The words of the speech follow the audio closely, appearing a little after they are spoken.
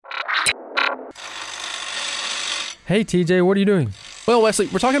Hey, TJ, what are you doing? Well, Wesley,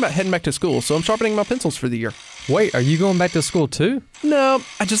 we're talking about heading back to school, so I'm sharpening my pencils for the year. Wait, are you going back to school too? No,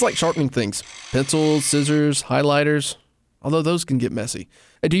 I just like sharpening things. Pencils, scissors, highlighters, although those can get messy.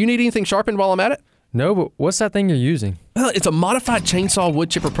 Do you need anything sharpened while I'm at it? No, but what's that thing you're using? Well, it's a modified chainsaw wood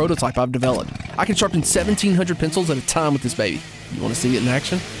chipper prototype I've developed. I can sharpen 1,700 pencils at a time with this baby. You want to see it in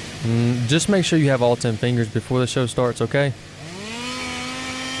action? Just make sure you have all 10 fingers before the show starts, okay?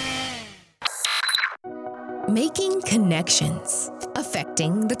 Making connections,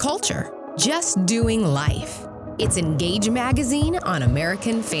 affecting the culture, just doing life. It's Engage Magazine on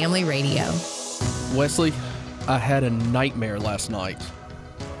American Family Radio. Wesley, I had a nightmare last night.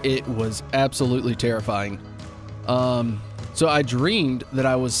 It was absolutely terrifying. So I dreamed that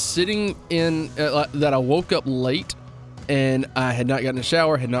I was sitting that I woke up late and I had not gotten a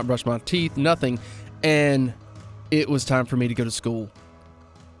shower, had not brushed my teeth, nothing. And it was time for me to go to school.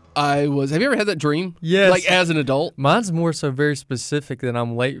 Have you ever had that dream? Yes. Like as an adult? Mine's more so very specific that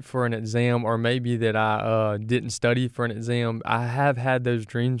I'm late for an exam or maybe that I didn't study for an exam. I have had those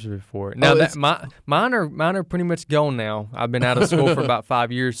dreams before. Now, mine are pretty much gone now. I've been out of school for about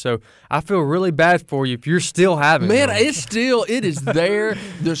 5 years, so I feel really bad for you if you're still having them. It is there.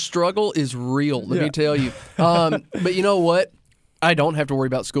 The struggle is real, let me tell you. But you know what? I don't have to worry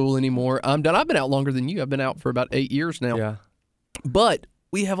about school anymore. I'm done. I've been out longer than you. I've been out for about 8 years now. Yeah. But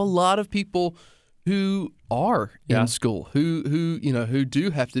we have a lot of people who are in school, who do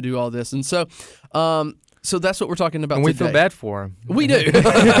have to do all this. And so that's what we're talking about and we today. feel bad for them. We do.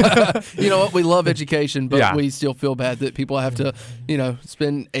 You know what? We love education, but we still feel bad that people have to,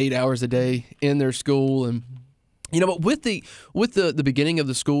 spend 8 hours a day in their school. And, but with the beginning of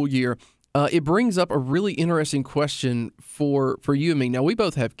the school year, it brings up a really interesting question for you and me. Now, we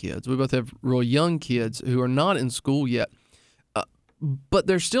both have kids. We both have real young kids who are not in school yet. But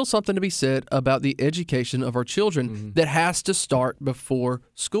there's still something to be said about the education of our children that has to start before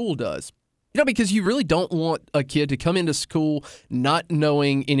school does. Because you really don't want a kid to come into school not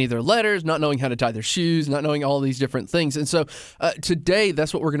knowing any of their letters, not knowing how to tie their shoes, not knowing all these different things. And so today,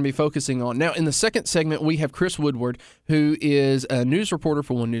 that's what we're going to be focusing on. Now, in the second segment, we have Chris Woodward, who is a news reporter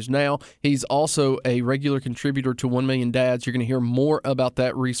for One News Now. He's also a regular contributor to 1 Million Dads. You're going to hear more about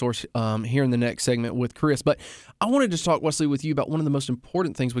that resource here in the next segment with Chris. But I wanted to talk, Wesley, with you about one of the most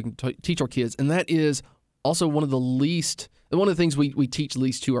important things we can teach our kids, and that is also one of the things we teach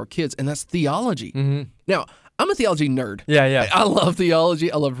least to our kids, and that's theology. Mm-hmm. Now, I'm a theology nerd. Yeah. I love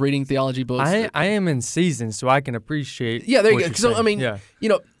theology. I love reading theology books. I am in season, so I can appreciate. Yeah, there you go.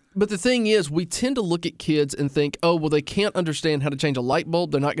 So, but the thing is, we tend to look at kids and think, oh, well, they can't understand how to change a light bulb.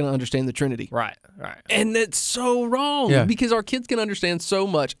 They're not going to understand the Trinity. Right. And that's so wrong because our kids can understand so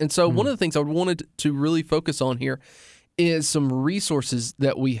much. And so one of the things I wanted to really focus on here is some resources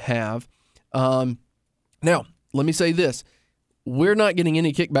that we have. Now, let me say this. We're not getting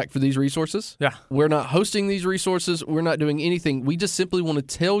any kickback for these resources. Yeah. We're not hosting these resources. We're not doing anything. We just simply want to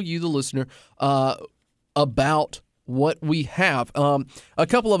tell you, the listener, about what we have. A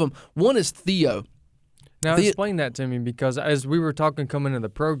couple of them. One is Theo. Now, explain that to me, because as we were talking coming into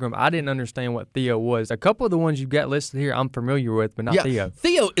the program, I didn't understand what Theo was. A couple of the ones you got listed here I'm familiar with, but not Theo.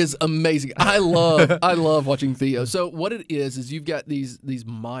 Theo is amazing. I love watching Theo. So what it is you've got these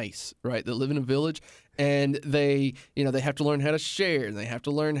mice, right, that live in a village, and they have to learn how to share, and they have to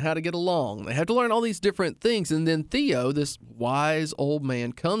learn how to get along. They have to learn all these different things. And then Theo, this wise old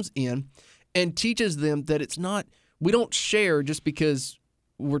man, comes in and teaches them that we don't share just because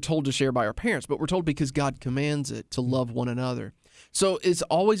we're told to share by our parents, but we're told because God commands it to love one another. So it's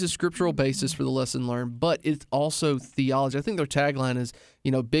always a scriptural basis for the lesson learned, but it's also theology. I think their tagline is,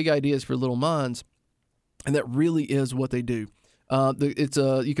 big ideas for little minds, and that really is what they do.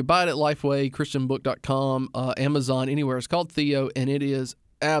 You could buy it at Lifeway, ChristianBook.com, Amazon, anywhere. It's called Theo, and it is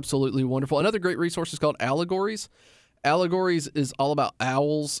absolutely wonderful. Another great resource is called Allegories. Allegories is all about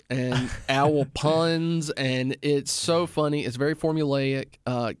owls and owl puns, and it's so funny. It's very formulaic.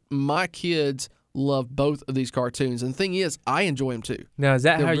 My kids love both of these cartoons, and the thing is, I enjoy them too. Now, is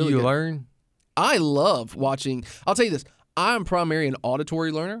that They're how really you good. learn? I love watching. I'll tell you this. I'm primarily an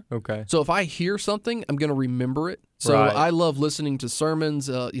auditory learner. Okay. So if I hear something, I'm going to remember it. So Right. I love listening to sermons,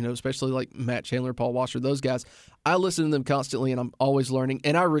 especially like Matt Chandler, Paul Washer, those guys. I listen to them constantly, and I'm always learning,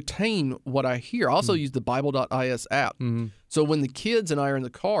 and I retain what I hear. I also use the Bible.is app. Mm-hmm. So when the kids and I are in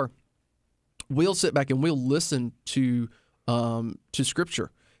the car, we'll sit back and we'll listen to Scripture,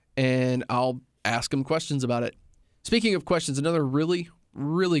 and I'll ask them questions about it. Speaking of questions, another really,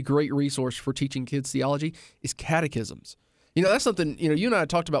 really great resource for teaching kids theology is catechisms. That's something, you and I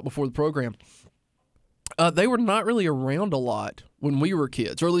talked about before the program. They were not really around a lot when we were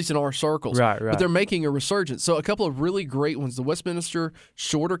kids, or at least in our circles. Right. But they're making a resurgence. So a couple of really great ones. The Westminster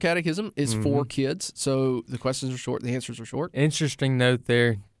Shorter Catechism is for kids. So the questions are short, the answers are short. Interesting note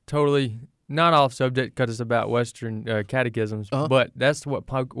there. Totally not off subject because it's about Western catechisms, but that's what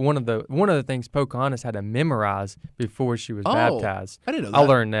one of the things Pocahontas had to memorize before she was baptized. I didn't know that. I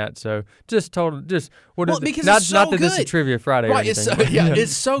learned that, so just what well, is because not, it's so not that good. this is Trivia Friday, right? Or anything.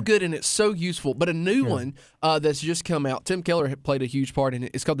 It's so good and it's so useful. But a new one that's just come out. Tim Keller played a huge part in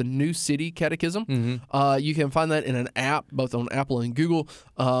it. It's called the New City Catechism. You can find that in an app, both on Apple and Google.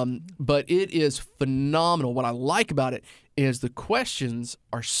 But it is phenomenal. What I like about it is the questions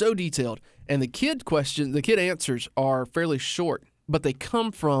are so detailed. And the kid answers are fairly short, but they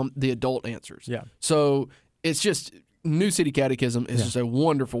come from the adult answers. Yeah. So it's just New City Catechism is just a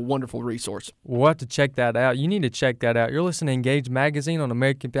wonderful, wonderful resource. We'll have to check that out. You need to check that out. You're listening to Engage Magazine on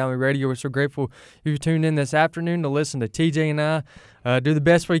American Family Radio. We're so grateful you tuned in this afternoon to listen to TJ and I do the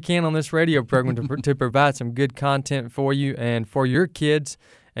best we can on this radio program to provide some good content for you and for your kids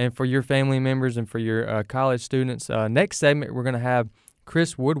and for your family members and for your college students. Next segment, we're going to have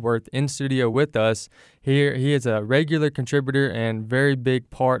Chris Woodworth in studio with us. Here, he is a regular contributor and very big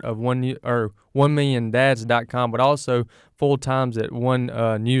part of 1milliondads.com, but also full times at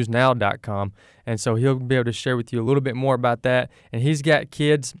onenewsnow.com. And so he'll be able to share with you a little bit more about that. And he's got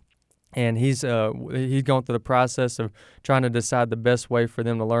kids, and he's going through the process of trying to decide the best way for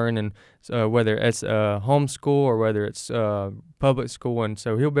them to learn, and whether it's homeschool or whether it's public school. And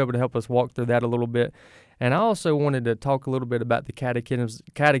so he'll be able to help us walk through that a little bit. And I also wanted to talk a little bit about the catechisms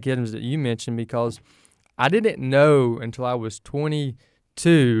that you mentioned, because I didn't know until I was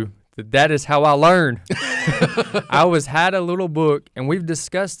 22 that is how I learned. I had a little book, and we've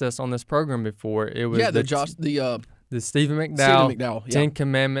discussed this on this program before. It was the Stephen McDowell, 10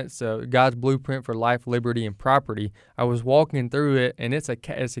 Commandments, God's Blueprint for Life, Liberty, and Property. I was walking through it, and it's a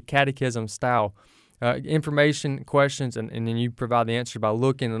catechism style. Information, questions, and then you provide the answer by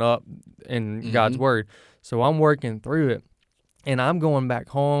looking it up in God's Word. So I'm working through it, and I'm going back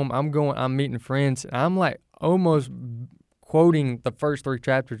home. I'm meeting friends, and I'm like almost quoting the first 3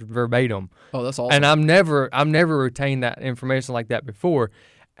 chapters verbatim. Oh, that's awesome! And I've never retained that information like that before.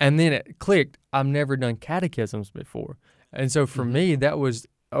 And then it clicked. I've never done catechisms before, and so for me, that was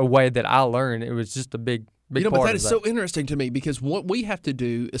a way that I learned. It was just a big part but that of is so interesting to me, because what we have to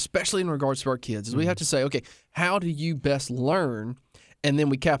do, especially in regards to our kids, is we have to say, okay, how do you best learn? And then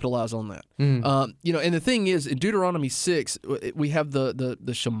we capitalize on that. And the thing is, in Deuteronomy 6, we have the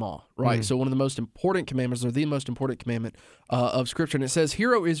Shema, right? So one of the most important commandments, or the most important commandment of Scripture. And it says,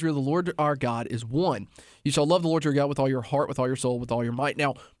 "Hear, O Israel, the Lord our God is one. You shall love the Lord your God with all your heart, with all your soul, with all your might."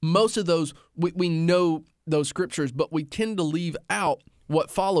 Now, most of those, we know those Scriptures, but we tend to leave out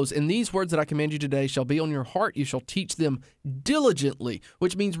what follows. "And these words that I command you today shall be on your heart. You shall teach them diligently,"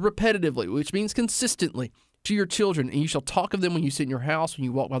 which means repetitively, which means consistently, "to your children, and you shall talk of them when you sit in your house, when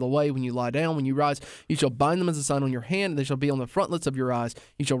you walk by the way, when you lie down, when you rise. You shall bind them as a sign on your hand, and they shall be on the frontlets of your eyes.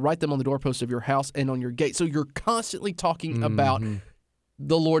 You shall write them on the doorposts of your house and on your gate." So you're constantly talking about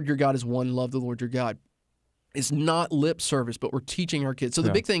the Lord your God is one, love the Lord your God. It's not lip service, but we're teaching our kids. So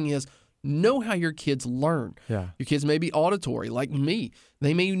the big thing is, know how your kids learn. Yeah. Your kids may be auditory, like me.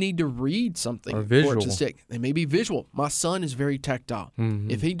 They may need to read something or visual. for it to stick. They may be visual. My son is very tactile.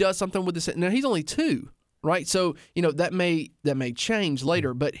 If he does something with this, now he's only 2. Right, so that may change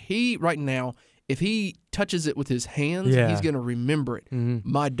later, but he right now, if he touches it with his hands, he's going to remember it.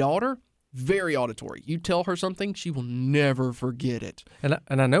 My daughter, very auditory. You tell her something, she will never forget it.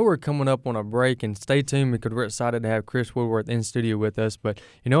 And I know we're coming up on a break, and stay tuned because we're excited to have Chris Woodworth in studio with us. But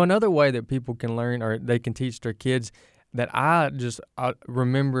another way that people can learn, or they can teach their kids, that I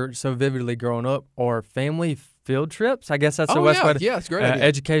remember so vividly growing up, are family field trips. I guess that's the best way to. Yeah, it's a great idea.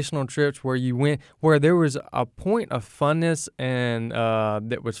 Educational trips where you went, where there was a point of funness and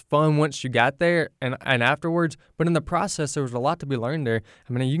that was fun once you got there and afterwards. But in the process, there was a lot to be learned there.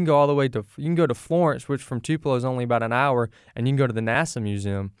 I mean, you can go all the way to Florence, which from Tupelo is only about an hour, and you can go to the NASA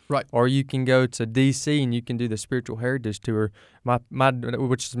Museum. Right. Or you can go to D.C. and you can do the Spiritual Heritage Tour.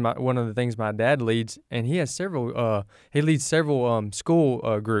 Which is one of the things my dad leads, and he has several. He leads several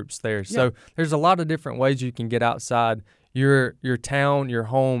school groups there. So there's a lot of different ways you can get outside your town, your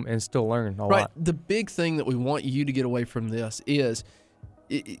home, and still learn a lot. The big thing that we want you to get away from this is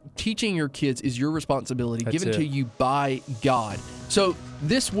teaching your kids is your responsibility, given to you by God. So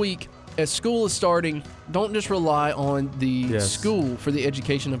this week, as school is starting, don't just rely on the school for the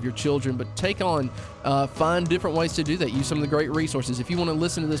education of your children, but find different ways to do that. Use some of the great resources. If you want to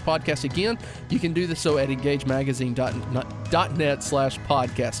listen to this podcast again, you can do this at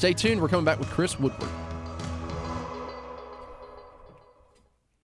engagemagazine.net/podcast. Stay tuned. We're coming back with Chris Woodward.